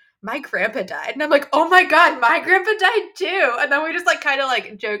 dude, my grandpa died. And I'm like, oh my God, my grandpa died too. And then we just like kind of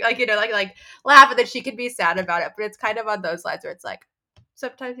like joke, like, you know, like laugh, and then she can be sad about it. But it's kind of on those lines where it's like,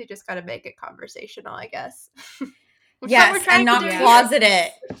 sometimes you just got to make it conversational, I guess. Yes, and not closet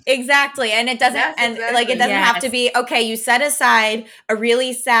it. Exactly. And it doesn't, like, it doesn't have to be, okay, you set aside a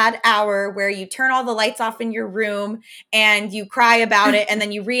really sad hour where you turn all the lights off in your room and you cry about it, and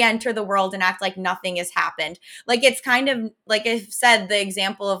then you re-enter the world and act like nothing has happened. Like, it's kind of, like I said, the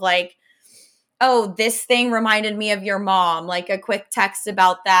example of like, oh, this thing reminded me of your mom, like a quick text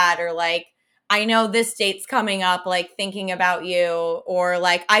about that, or like, I know this date's coming up, like thinking about you, or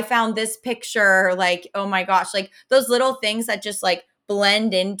like, I found this picture, like, oh my gosh, like those little things that just like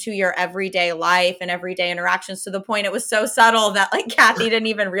blend into your everyday life and everyday interactions to the point it was so subtle that like Kathy didn't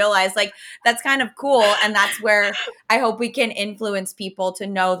even realize. Like, that's kind of cool. And that's where I hope we can influence people to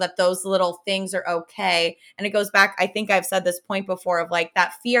know that those little things are okay. And it goes back, I think I've said this point before, of like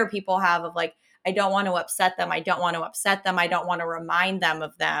that fear people have of like, I don't want to upset them. I don't want to remind them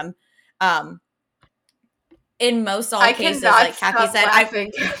of them. In most all cases, like Kathy said, I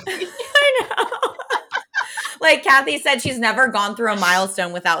know. Like Kathy said, she's never gone through a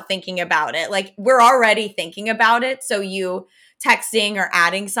milestone without thinking about it. Like, we're already thinking about it. So you texting or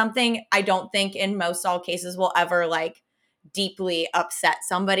adding something, I don't think in most all cases will ever like deeply upset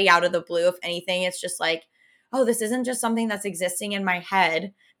somebody out of the blue. If anything, it's just like, oh, this isn't just something that's existing in my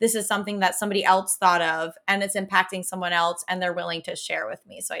head. This is something that somebody else thought of, and it's impacting someone else, and they're willing to share with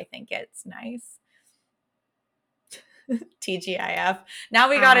me. So I think it's nice. TGIF. Now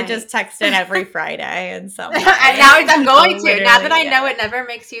we got to just text it every Friday and some. And now I'm going to. Now that I know it never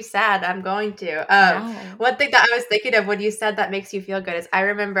makes you sad, I'm going to. One thing that I was thinking of when you said that makes you feel good is I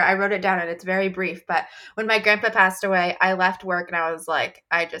remember I wrote it down and it's very brief, but when my grandpa passed away, I left work and I was like,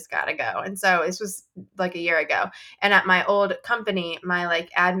 I just gotta go. And so this was like a year ago. And at my old company, my like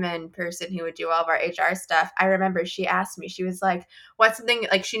admin person who would do all of our HR stuff, I remember she asked me, she was like, what's something,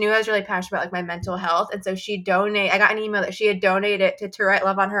 like she knew I was really passionate about like my mental health. And so I got an email that she had donated to Write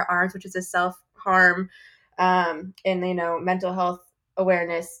Love on Her Arms, which is a self-harm and, you know, mental health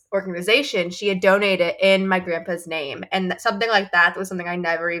awareness organization. She had donated in my grandpa's name. And something like that was something I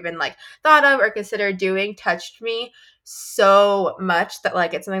never even like thought of or considered doing, touched me so much that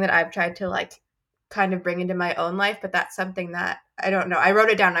like it's something that I've tried to like kind of bring into my own life. But that's something that I don't know. I wrote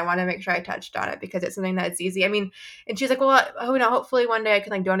it down. I want to make sure I touched on it because it's something that's easy. I mean, and she's like, well, oh no, hopefully one day I can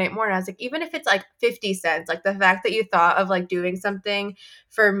like donate more. And I was like, even if it's like 50 cents, like the fact that you thought of like doing something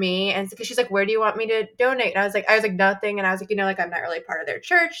for me. And because she's like, where do you want me to donate? And I was like, nothing. And I was like, you know, like I'm not really part of their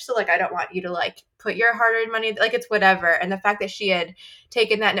church. So like, I don't want you to like put your hard-earned money, like it's whatever. And the fact that she had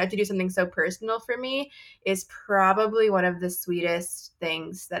taken that note to do something so personal for me is probably one of the sweetest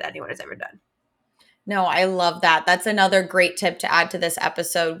things that anyone has ever done. No, I love that. That's another great tip to add to this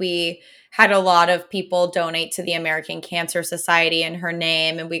episode. We had a lot of people donate to the American Cancer Society in her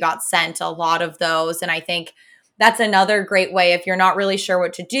name, and we got sent a lot of those. And I think that's another great way if you're not really sure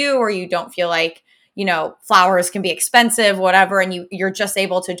what to do, or you don't feel like, you know, flowers can be expensive, whatever, and you're just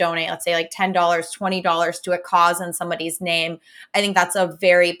able to donate, let's say like $10, $20 to a cause in somebody's name. I think that's a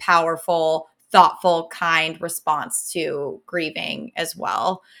very powerful, thoughtful, kind response to grieving as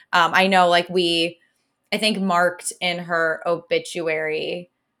well. I know like I think marked in her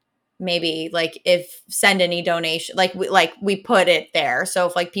obituary, maybe like if send any donation, like we put it there. So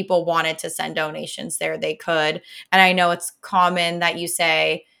if like people wanted to send donations there, they could. And I know it's common that you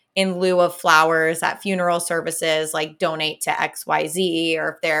say, in lieu of flowers at funeral services, like donate to XYZ,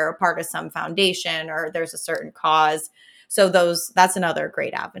 or if they're a part of some foundation or there's a certain cause. So that's another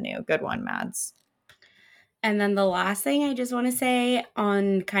great avenue. Good one, Mads. And then the last thing I just want to say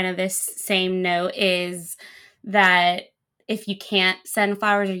on kind of this same note is that if you can't send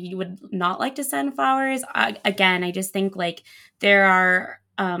flowers or you would not like to send flowers, I just think like there are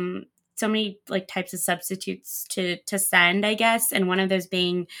so many like types of substitutes to send, I guess, and one of those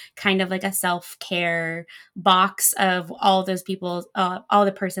being kind of like a self-care box of all those people, all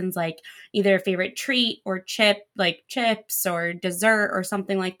the person's like either favorite treat or like chips or dessert or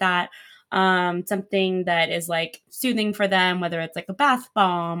something like that. Something that is like soothing for them, whether it's like a bath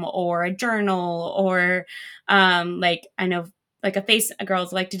bomb or a journal or like I know like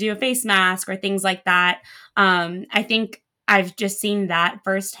girls like to do a face mask or things like that. I think I've just seen that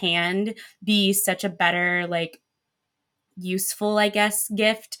firsthand be such a better like useful, I guess,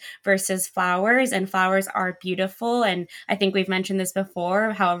 gift versus flowers. And flowers are beautiful. And I think we've mentioned this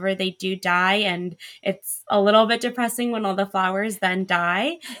before. However, they do die. And it's a little bit depressing when all the flowers then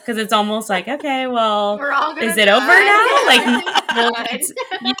die because it's almost like, okay, well, We're all gonna is it die. over now? Like, no,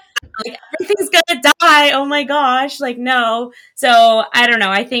 like everything's gonna die. Oh my gosh. Like, no. So I don't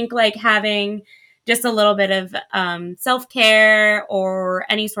know. I think like having just a little bit of self-care or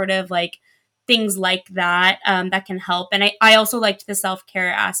any sort of like things like that that can help. And I also liked the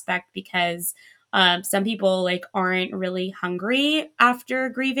self-care aspect because some people like aren't really hungry after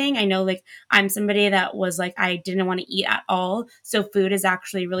grieving. I know like I'm somebody that was like I didn't want to eat at all, so food is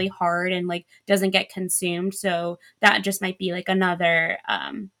actually really hard and like doesn't get consumed. So that just might be like another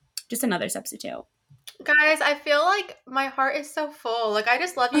substitute. Guys, I feel like my heart is so full. Like I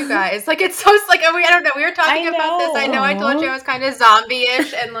just love you guys. Like it's so like I don't know. We were talking about this. I know I told you I was kind of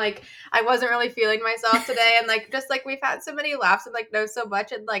zombie-ish and like I wasn't really feeling myself today. And like just like we've had so many laughs and like know so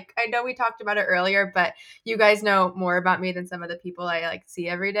much. And like I know we talked about it earlier, but you guys know more about me than some of the people I like see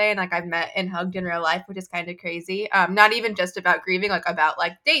every day and like I've met and hugged in real life, which is kind of crazy. Not even just about grieving, like about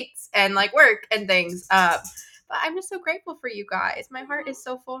like dates and like work and things. But I'm just so grateful for you guys. My heart is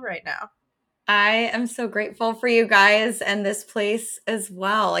so full right now. I am so grateful for you guys and this place as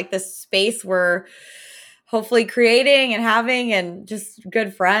well. Like this space we're hopefully creating and having and just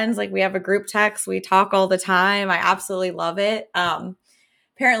good friends. Like we have a group text. We talk all the time. I absolutely love it.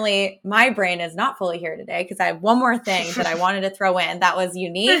 Apparently my brain is not fully here today because I have one more thing that I wanted to throw in that was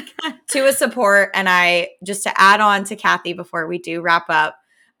unique to a support. And just to add on to Kathy before we do wrap up,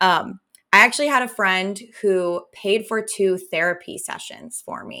 I actually had a friend who paid for 2 therapy sessions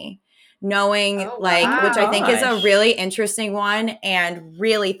for me. Knowing Oh, which I think is a gosh. really interesting one and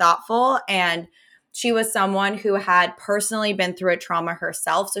really thoughtful. And she was someone who had personally been through a trauma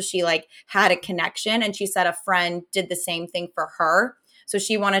herself. So she like had a connection and she said a friend did the same thing for her. So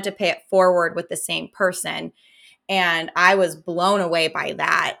she wanted to pay it forward with the same person. And I was blown away by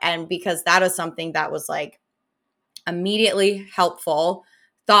that. And because that was something that was like immediately helpful,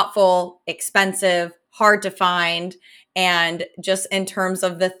 thoughtful, expensive, hard to find. And just in terms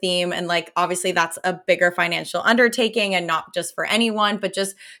of the theme, and like obviously that's a bigger financial undertaking and not just for anyone, but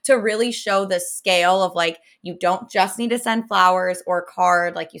just to really show the scale of like, you don't just need to send flowers or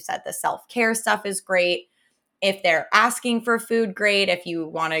card. Like you said, the self-care stuff is great. If they're asking for food, great. If you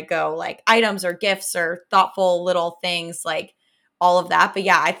want to go like items or gifts or thoughtful little things, like all of that. But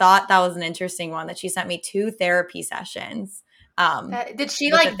yeah, I thought that was an interesting one that she sent me 2 therapy sessions. Did she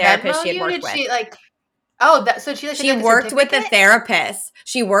With like the therapist Venmo she had you? worked Did with. she like? Oh, so she like She sent you worked with the certificate? therapist.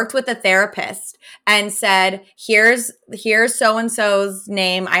 She worked with the therapist and said, here's so-and-so's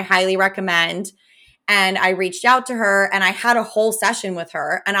name. I highly recommend. And I reached out to her and I had a whole session with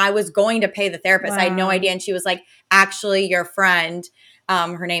her and I was going to pay the therapist. I had no Wow. idea. And she was like, actually, your friend,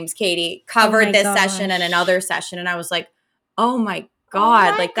 her name's Katie, covered this session and another session. And I was like, oh my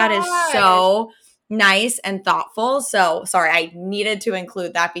God, like that is so nice and thoughtful. So sorry, I needed to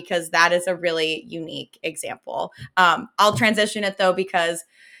include that because that is a really unique example. I'll transition it though, because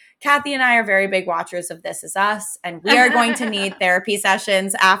Kathy and I are very big watchers of This Is Us, and we are going to need therapy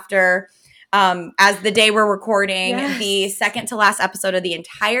sessions after, as the day we're recording, Yes. the second to last episode of the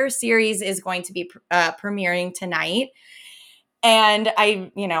entire series is going to be premiering tonight. And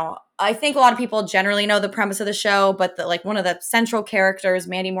I think a lot of people generally know the premise of the show, but one of the central characters,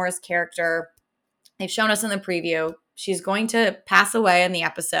 Mandy Moore's character, they've shown us in the preview, she's going to pass away in the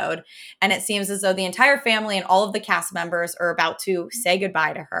episode. And it seems as though the entire family and all of the cast members are about to say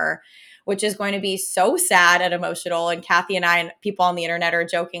goodbye to her, which is going to be so sad and emotional. And Kathy and I and people on the internet are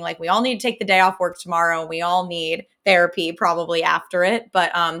joking, like, we all need to take the day off work tomorrow. We all need therapy probably after it.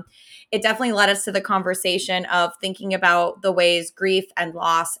 But it definitely led us to the conversation of thinking about the ways grief and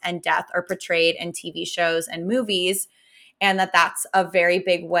loss and death are portrayed in TV shows and movies. And that's a very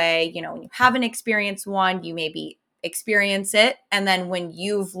big way, when you haven't experienced one, you maybe experience it. And then when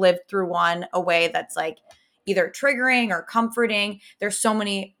you've lived through one, a way that's like either triggering or comforting, there's so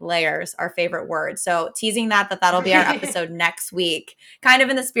many layers, our favorite word. So teasing that'll be our episode next week, kind of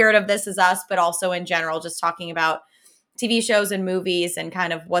in the spirit of This Is Us, but also in general, just talking about TV shows and movies and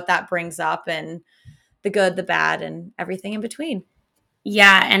kind of what that brings up and the good, the bad, and everything in between.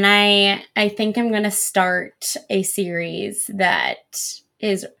 Yeah, and I think I'm going to start a series that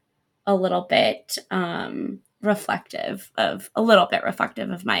is a little bit reflective of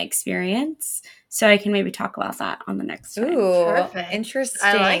my experience. So I can maybe talk about that on the next time. Ooh, Perfect. interesting.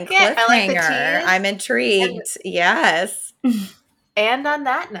 I like it. I like the Cliffhanger. tease. I'm intrigued. Yes. And on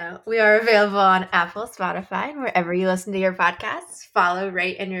that note, we are available on Apple, Spotify, and wherever you listen to your podcasts. Follow,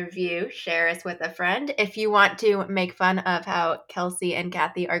 rate, and review. Share us with a friend. If you want to make fun of how Kelsey and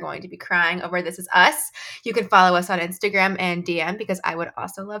Kathy are going to be crying over This Is Us, you can follow us on Instagram and DM, because I would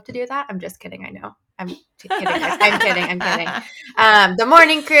also love to do that. I'm just kidding. I know. I'm kidding, guys. I'm kidding. The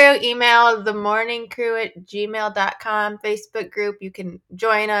Morning Crew, email themorningcrew@gmail.com, Facebook group. You can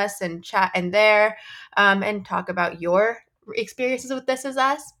join us and chat in there and talk about your experiences with This Is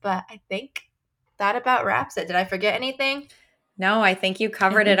Us. But I think that about wraps it. Did I forget anything? No, I think you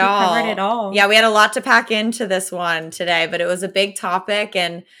covered it all. Yeah, we had a lot to pack into this one today, but it was a big topic,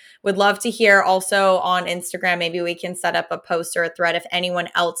 and would love to hear also on Instagram. Maybe we can set up a post or a thread if anyone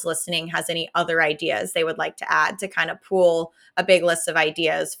else listening has any other ideas they would like to add to kind of pool a big list of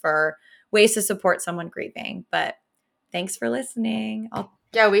ideas for ways to support someone grieving. But thanks for listening.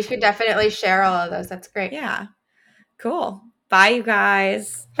 Yeah, we should definitely share all of those. That's great. Yeah. Cool. Bye, you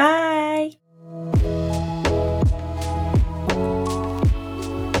guys. Bye.